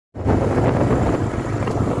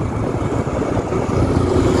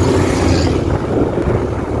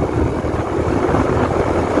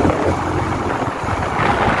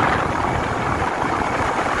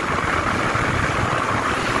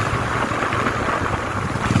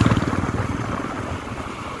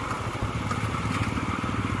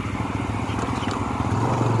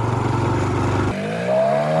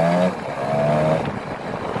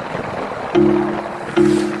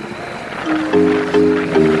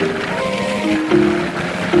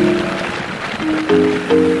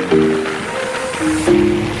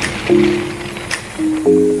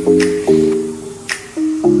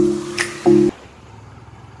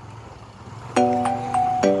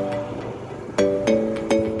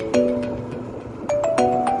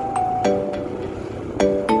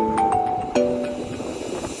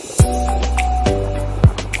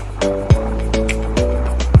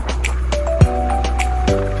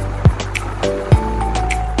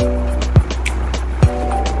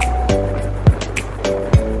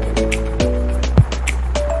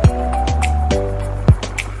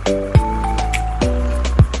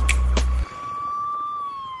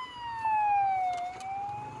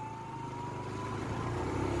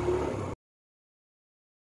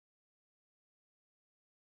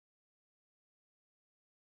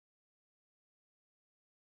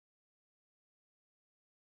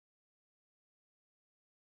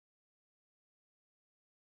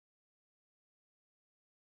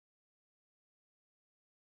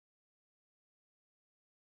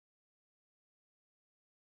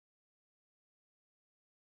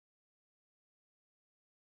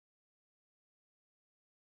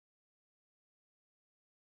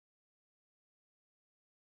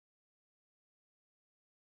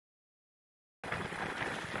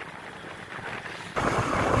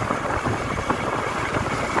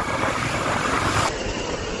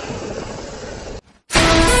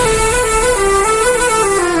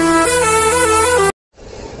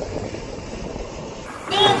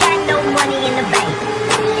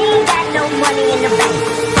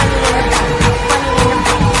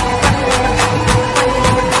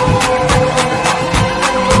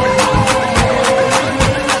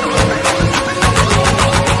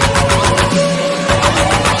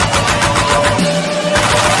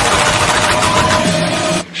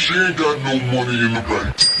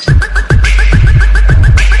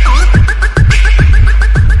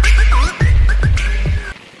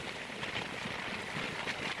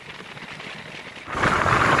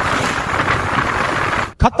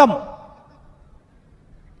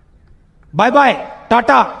Bye bye,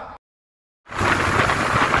 Tata.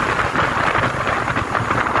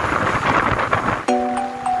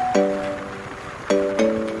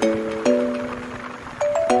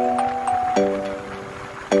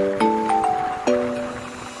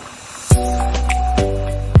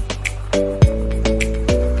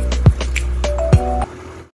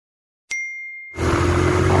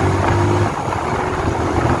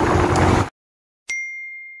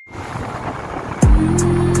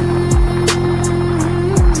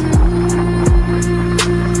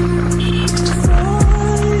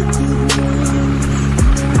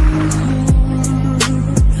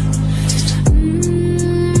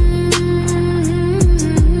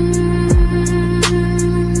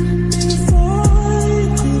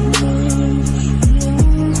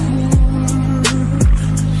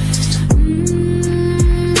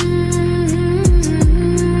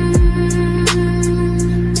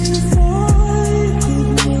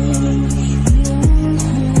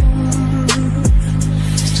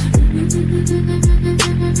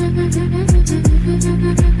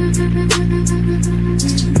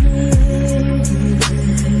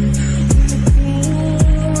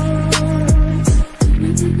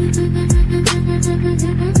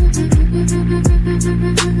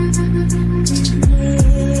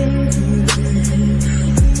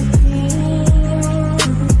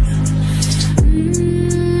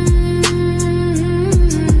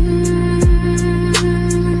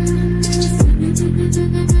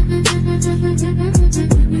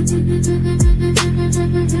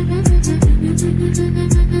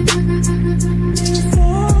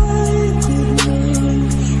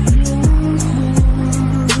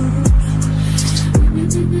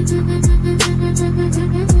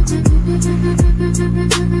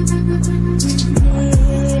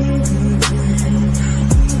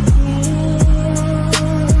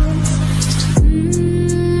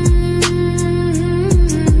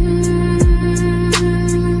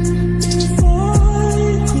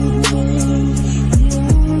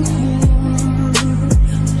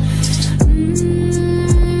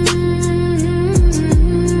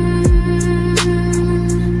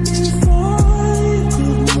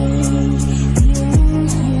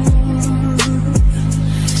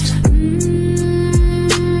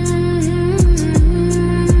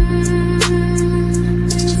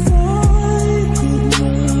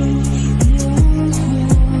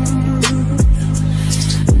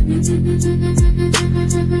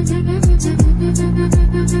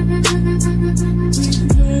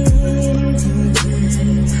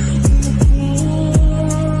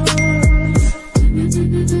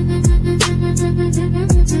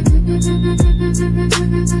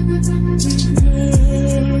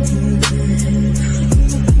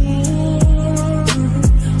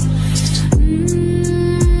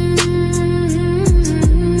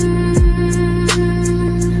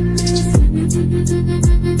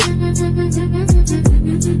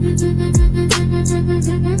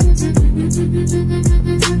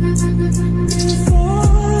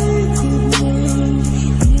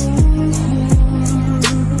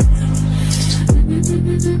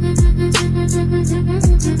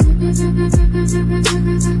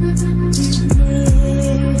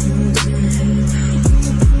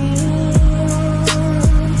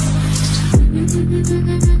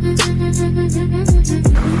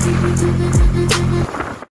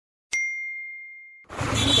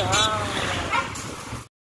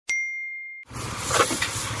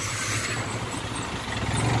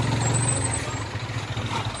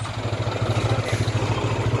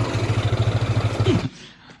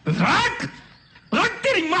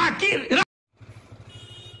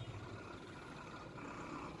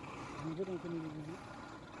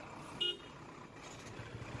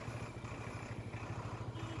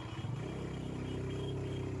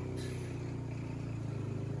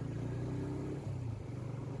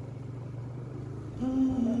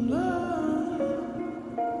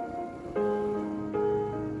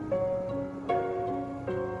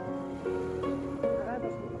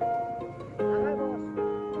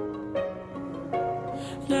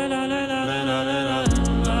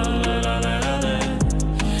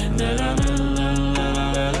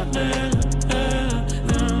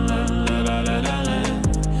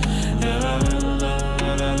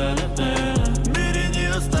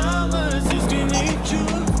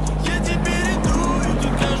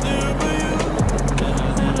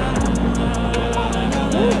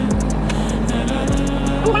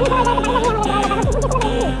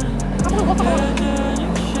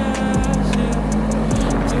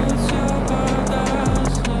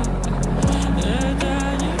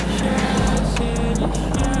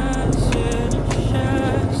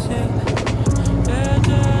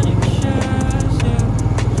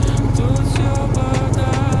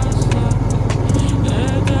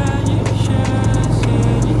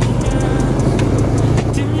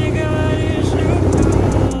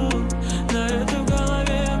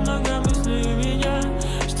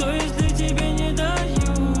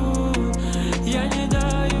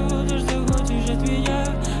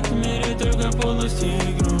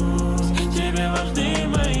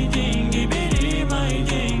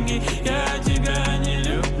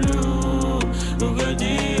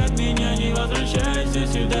 возвращайся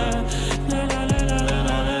сюда.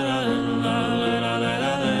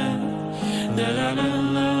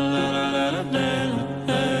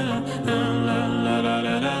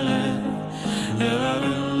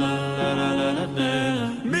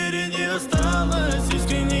 В мире не осталось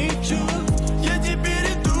искренних чувств. Я теперь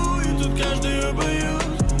иду и тут каждую боюсь.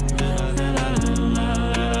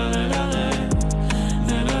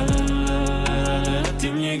 Ты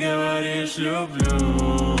мне говоришь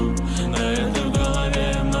люблю, но это в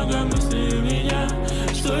голове много мыслей у меня.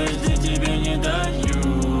 Что если тебе не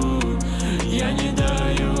даю? Я не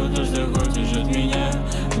даю то, что хочешь от меня.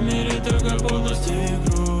 В мире только полость и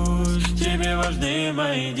грусть. Тебе важны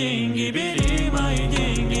мои деньги, бери мои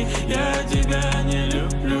деньги. Я тебя не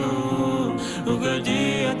люблю.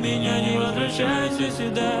 Уходи от меня, не возвращайся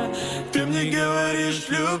сюда. Ты мне говоришь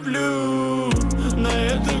люблю, на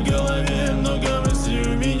это в голове много мыслей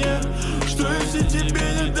у меня. Что если тебе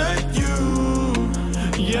не даю?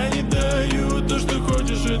 Я не даю то, что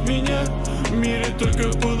хочешь от меня. В мире только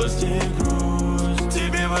полость и грусть.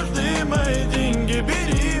 Тебе важны мои деньги,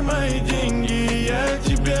 бери мои деньги. Я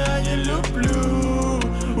тебя не люблю.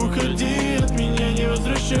 Уходи от меня, не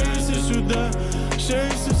возвращайся сюда.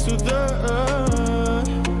 Возвращайся сюда.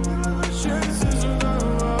 Возвращайся сюда.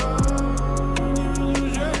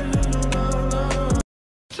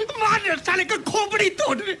 मार साले का खोपड़ी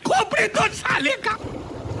तोड़ साले का।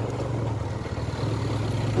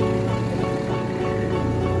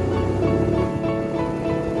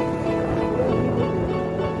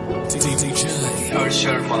 DJ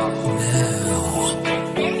Sharma.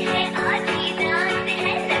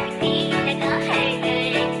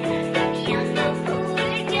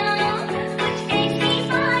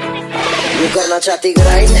 वो करना चाहती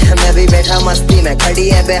ग्राइंड, मैं भी बैठा मस्ती में, खड़ी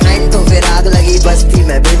है बिहाइंड तो फिर आग लगी बस्ती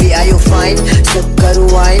में। Baby are you fine, SIP करूँ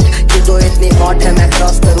वाइन, तू तो इतनी हॉट है मैं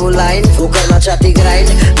क्रॉस करूँ लाइन। वो करना चाहती ग्राइंड,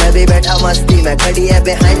 मैं भी बैठा मस्ती में, खड़ी है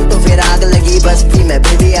बिहाइंड तो फिर आग लगी बस्ती में।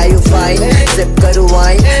 Baby are you fine, SIP करूँ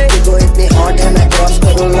वाइन, तू तो इतनी हॉट है मैं क्रॉस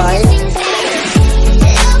करूँ लाइन।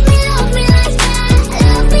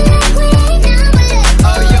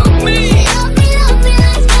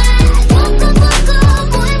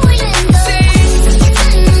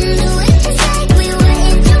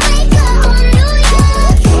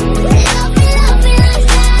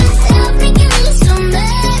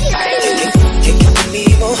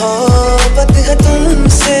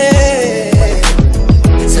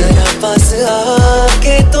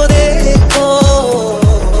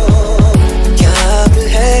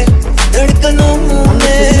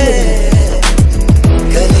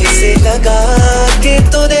 God